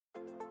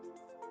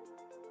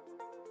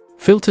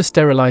Filter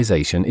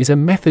sterilization is a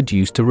method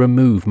used to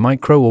remove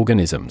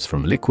microorganisms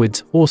from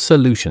liquids or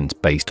solutions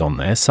based on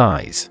their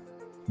size.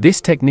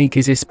 This technique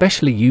is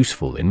especially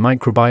useful in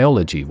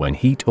microbiology when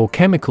heat or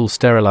chemical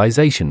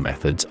sterilization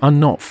methods are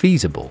not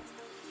feasible.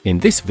 In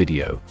this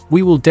video,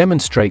 we will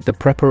demonstrate the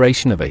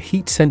preparation of a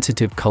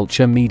heat-sensitive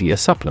culture media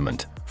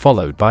supplement,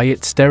 followed by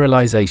its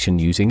sterilization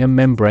using a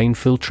membrane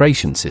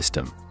filtration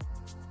system.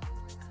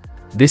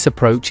 This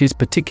approach is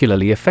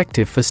particularly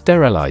effective for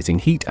sterilizing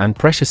heat and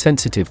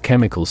pressure-sensitive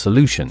chemical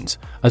solutions,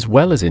 as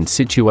well as in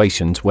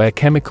situations where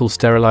chemical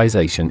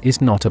sterilization is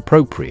not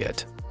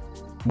appropriate.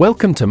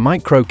 Welcome to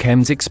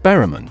MicroChem's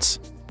Experiments.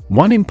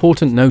 One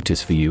important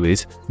notice for you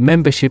is,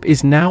 membership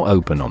is now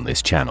open on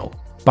this channel.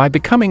 By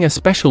becoming a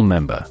special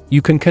member,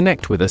 you can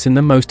connect with us in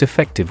the most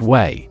effective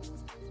way.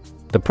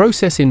 The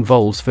process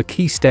involves four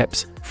key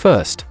steps.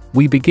 First,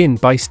 we begin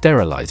by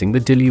sterilizing the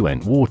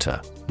diluent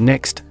water.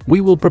 Next,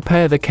 we will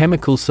prepare the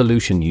chemical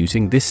solution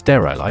using this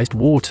sterilized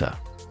water.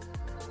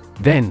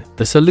 Then,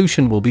 the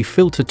solution will be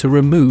filtered to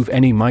remove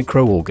any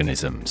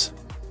microorganisms.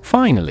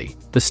 Finally,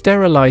 the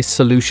sterilized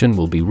solution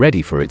will be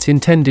ready for its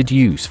intended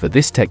use. For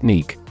this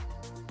technique,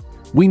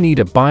 we need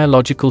a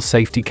biological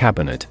safety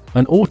cabinet,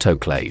 an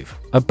autoclave,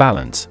 a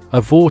balance, a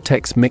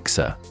vortex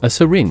mixer, a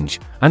syringe,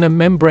 and a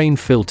membrane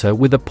filter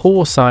with a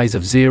pore size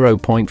of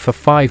 0.45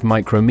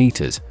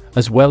 micrometers,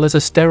 as well as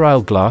a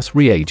sterile glass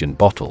reagent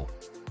bottle.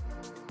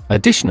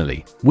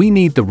 Additionally, we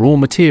need the raw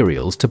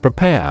materials to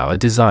prepare our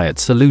desired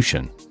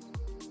solution.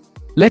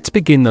 Let's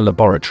begin the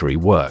laboratory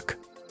work.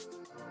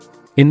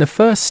 In the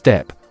first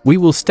step, we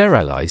will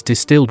sterilize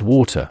distilled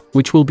water,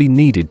 which will be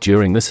needed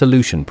during the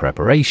solution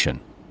preparation.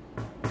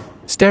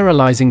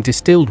 Sterilizing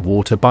distilled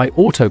water by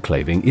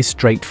autoclaving is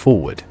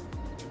straightforward.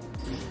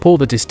 Pour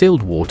the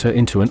distilled water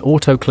into an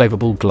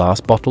autoclavable glass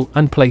bottle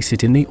and place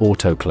it in the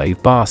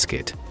autoclave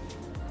basket.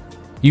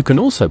 You can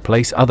also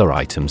place other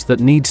items that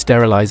need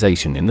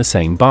sterilization in the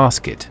same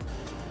basket.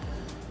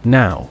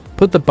 Now,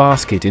 put the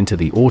basket into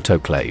the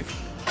autoclave.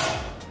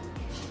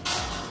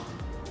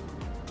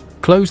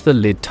 Close the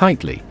lid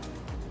tightly.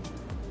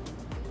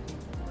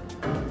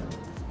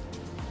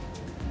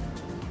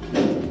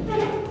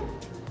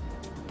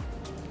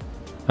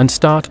 And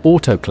start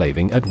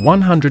autoclaving at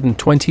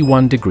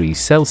 121 degrees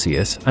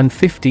Celsius and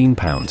 15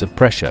 pounds of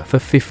pressure for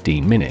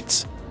 15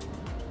 minutes.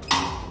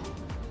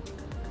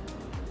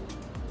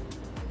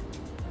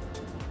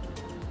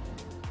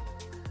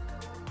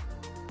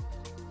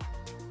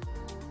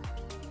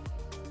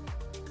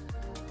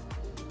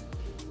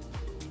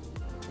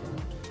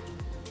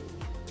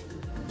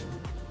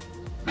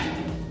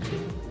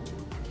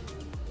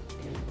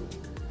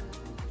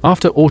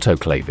 After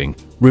autoclaving,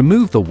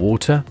 remove the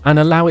water and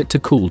allow it to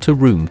cool to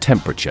room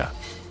temperature.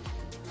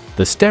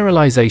 The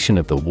sterilization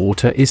of the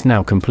water is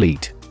now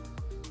complete.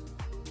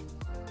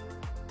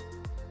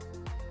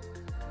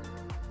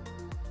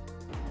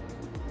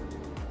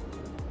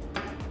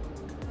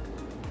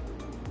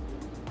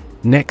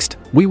 Next,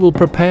 we will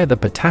prepare the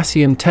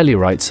potassium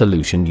tellurite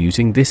solution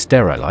using this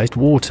sterilized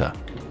water.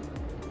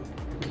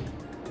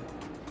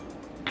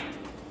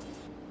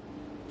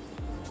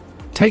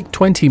 Take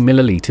 20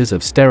 milliliters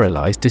of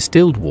sterilized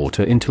distilled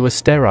water into a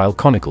sterile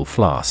conical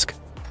flask.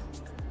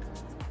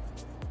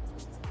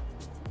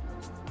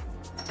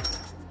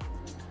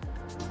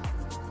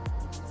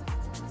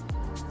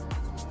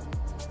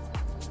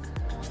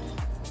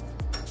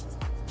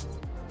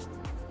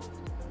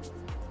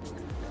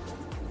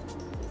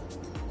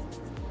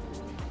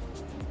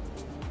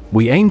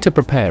 We aim to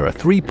prepare a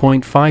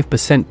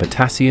 3.5%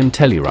 potassium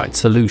tellurite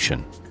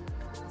solution.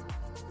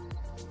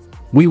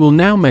 We will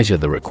now measure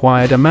the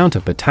required amount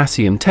of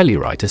potassium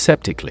tellurite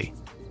aseptically.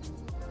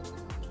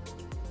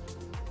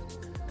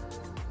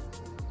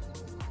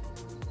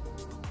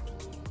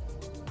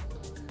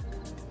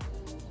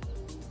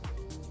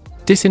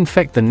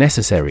 Disinfect the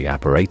necessary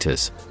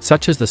apparatus,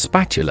 such as the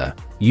spatula,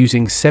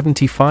 using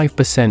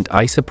 75%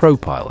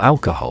 isopropyl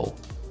alcohol.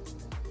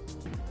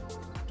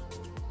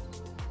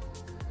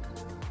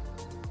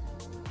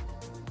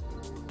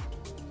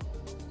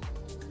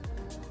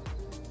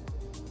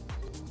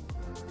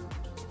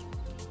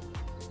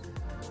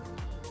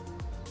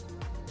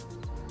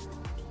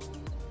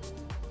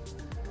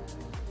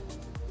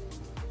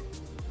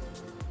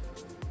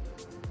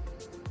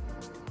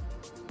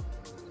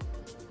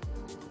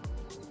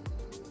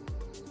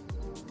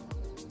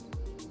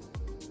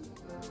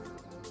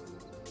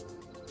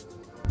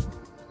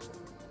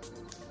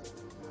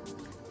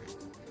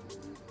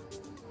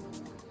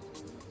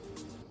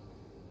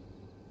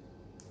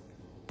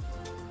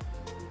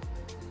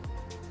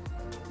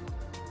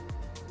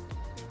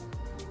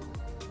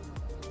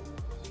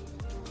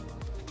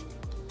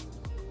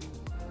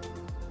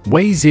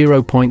 Weigh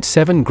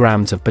 0.7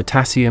 grams of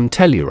potassium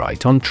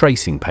tellurite on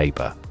tracing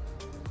paper.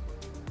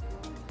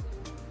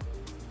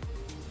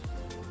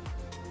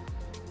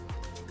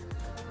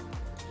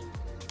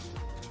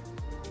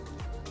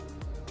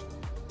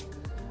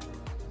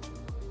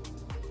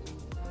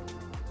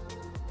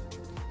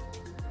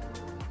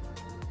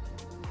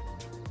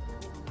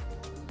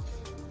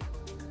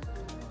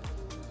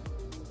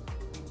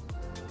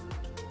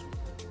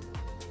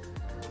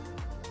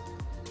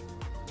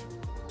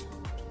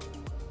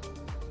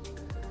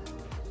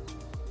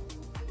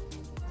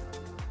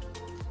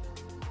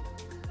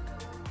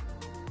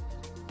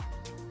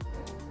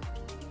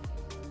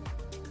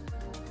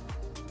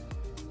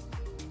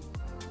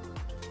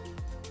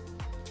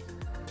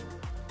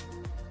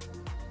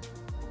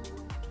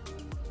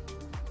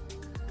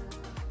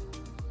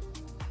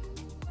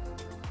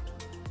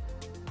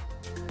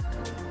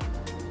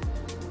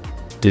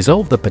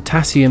 Dissolve the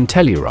potassium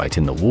tellurite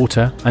in the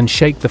water and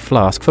shake the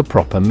flask for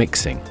proper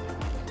mixing.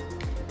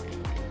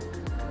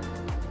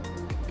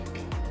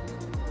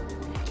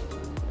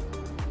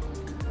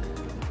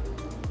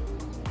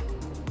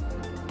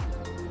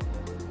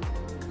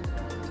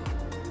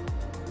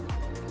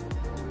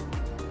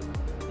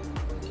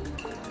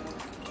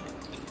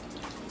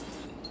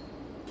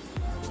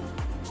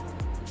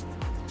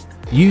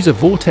 Use a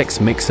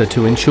vortex mixer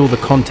to ensure the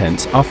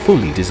contents are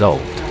fully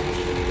dissolved.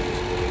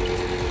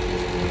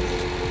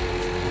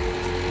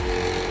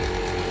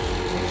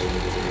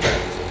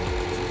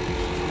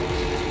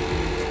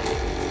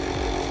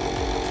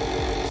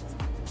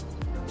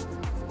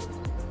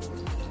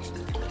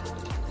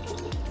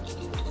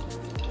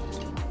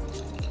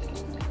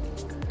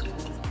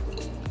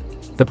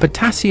 The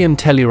potassium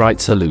tellurite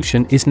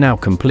solution is now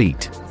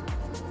complete.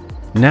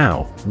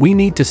 Now, we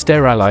need to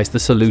sterilize the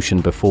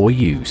solution before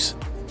use.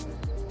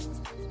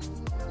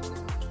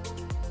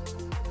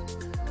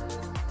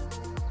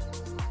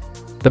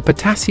 The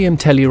potassium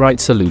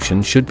tellurite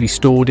solution should be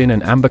stored in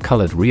an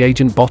amber-colored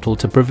reagent bottle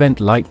to prevent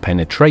light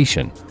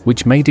penetration,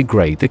 which may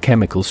degrade the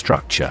chemical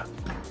structure.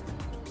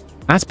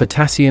 As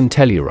potassium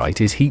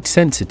tellurite is heat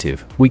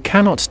sensitive, we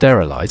cannot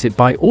sterilize it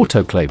by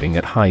autoclaving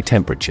at high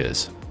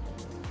temperatures.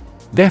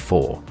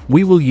 Therefore,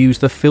 we will use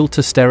the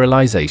filter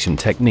sterilization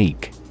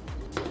technique.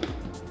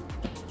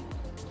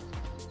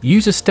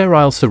 Use a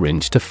sterile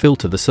syringe to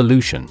filter the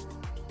solution.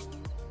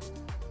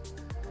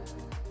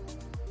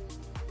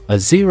 A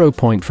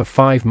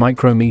 0.45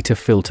 micrometer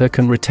filter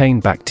can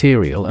retain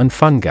bacterial and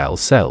fungal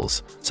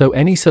cells, so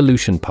any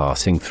solution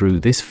passing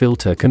through this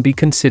filter can be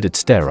considered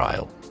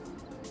sterile.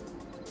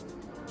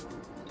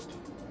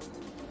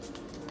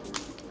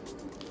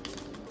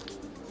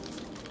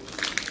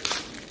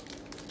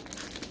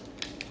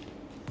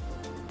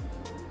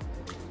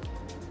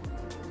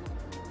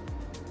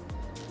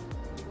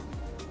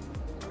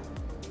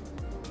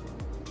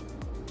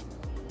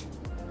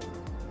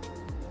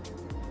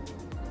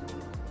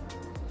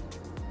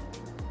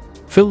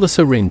 Fill the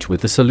syringe with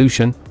the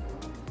solution.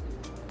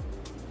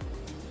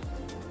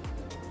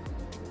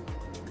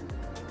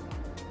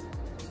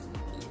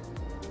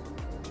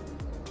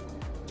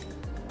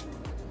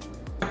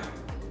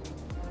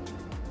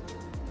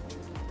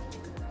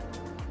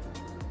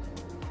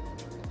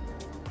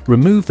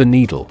 Remove the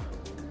needle.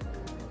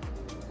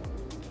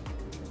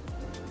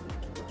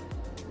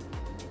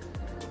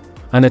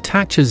 And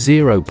attach a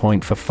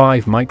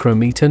 0.45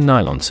 micrometer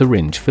nylon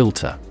syringe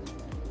filter.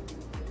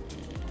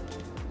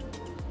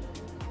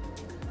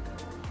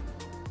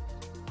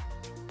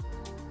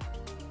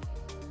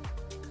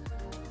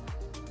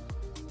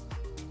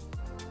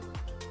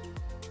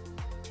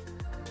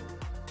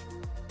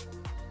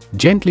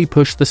 Gently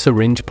push the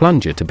syringe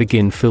plunger to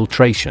begin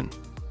filtration.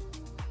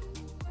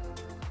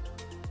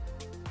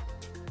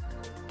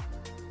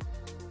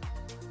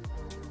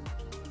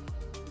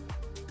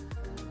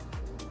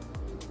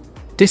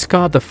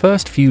 Discard the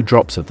first few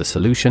drops of the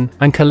solution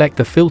and collect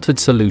the filtered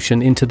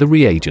solution into the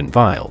reagent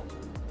vial.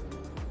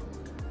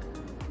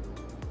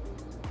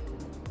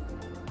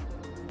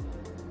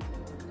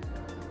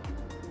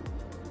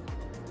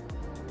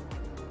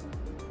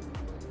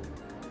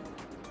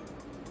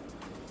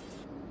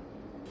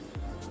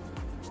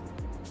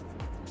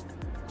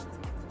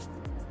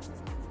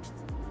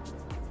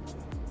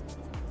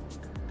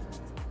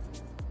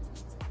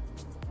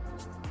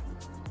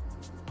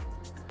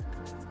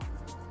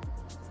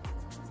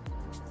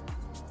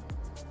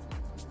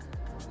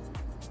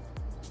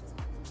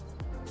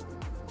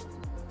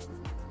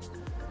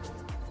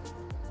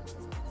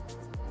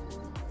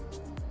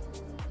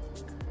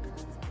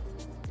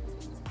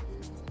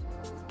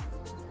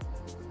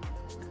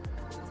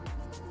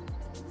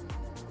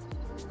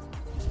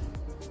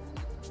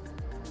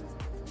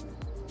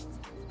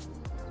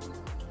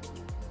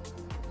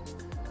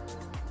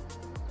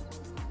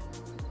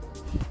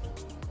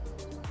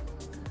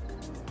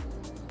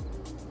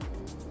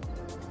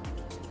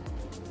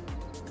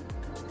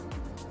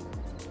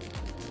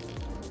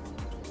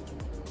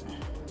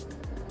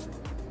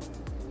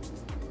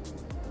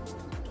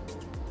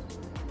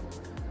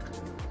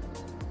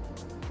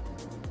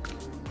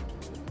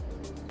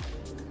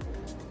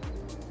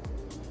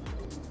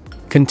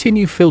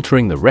 Continue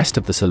filtering the rest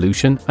of the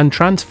solution and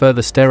transfer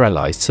the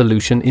sterilized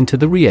solution into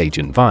the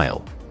reagent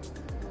vial.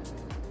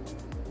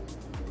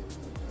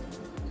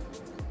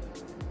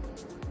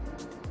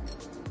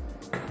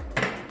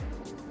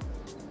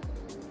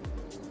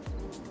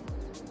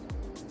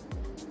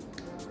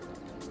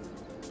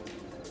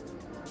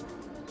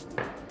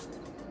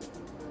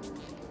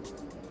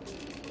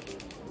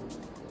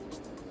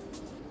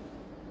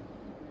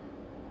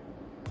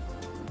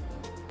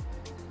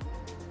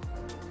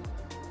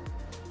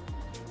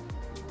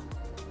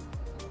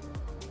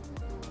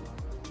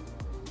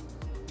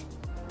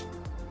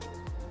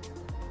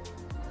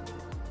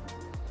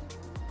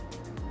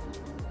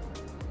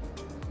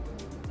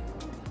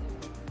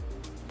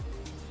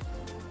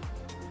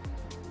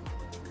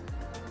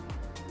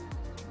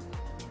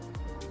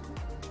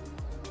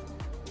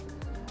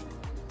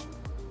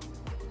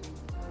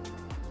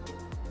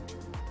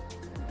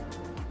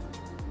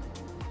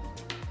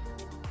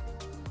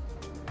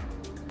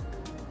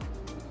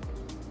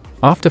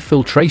 After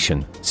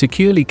filtration,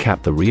 securely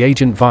cap the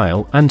reagent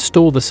vial and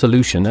store the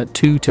solution at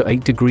 2 to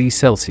 8 degrees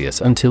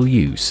Celsius until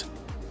use.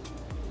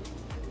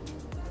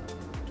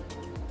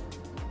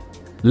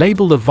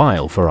 Label the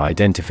vial for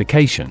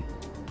identification.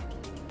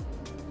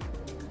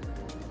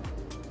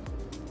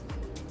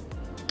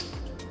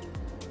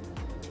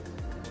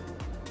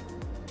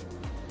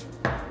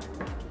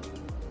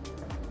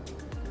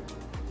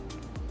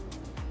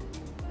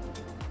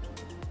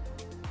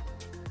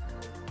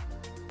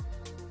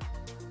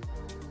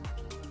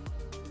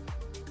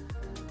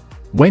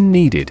 When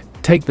needed,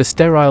 take the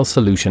sterile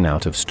solution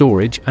out of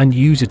storage and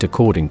use it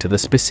according to the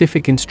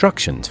specific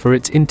instructions for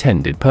its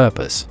intended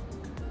purpose.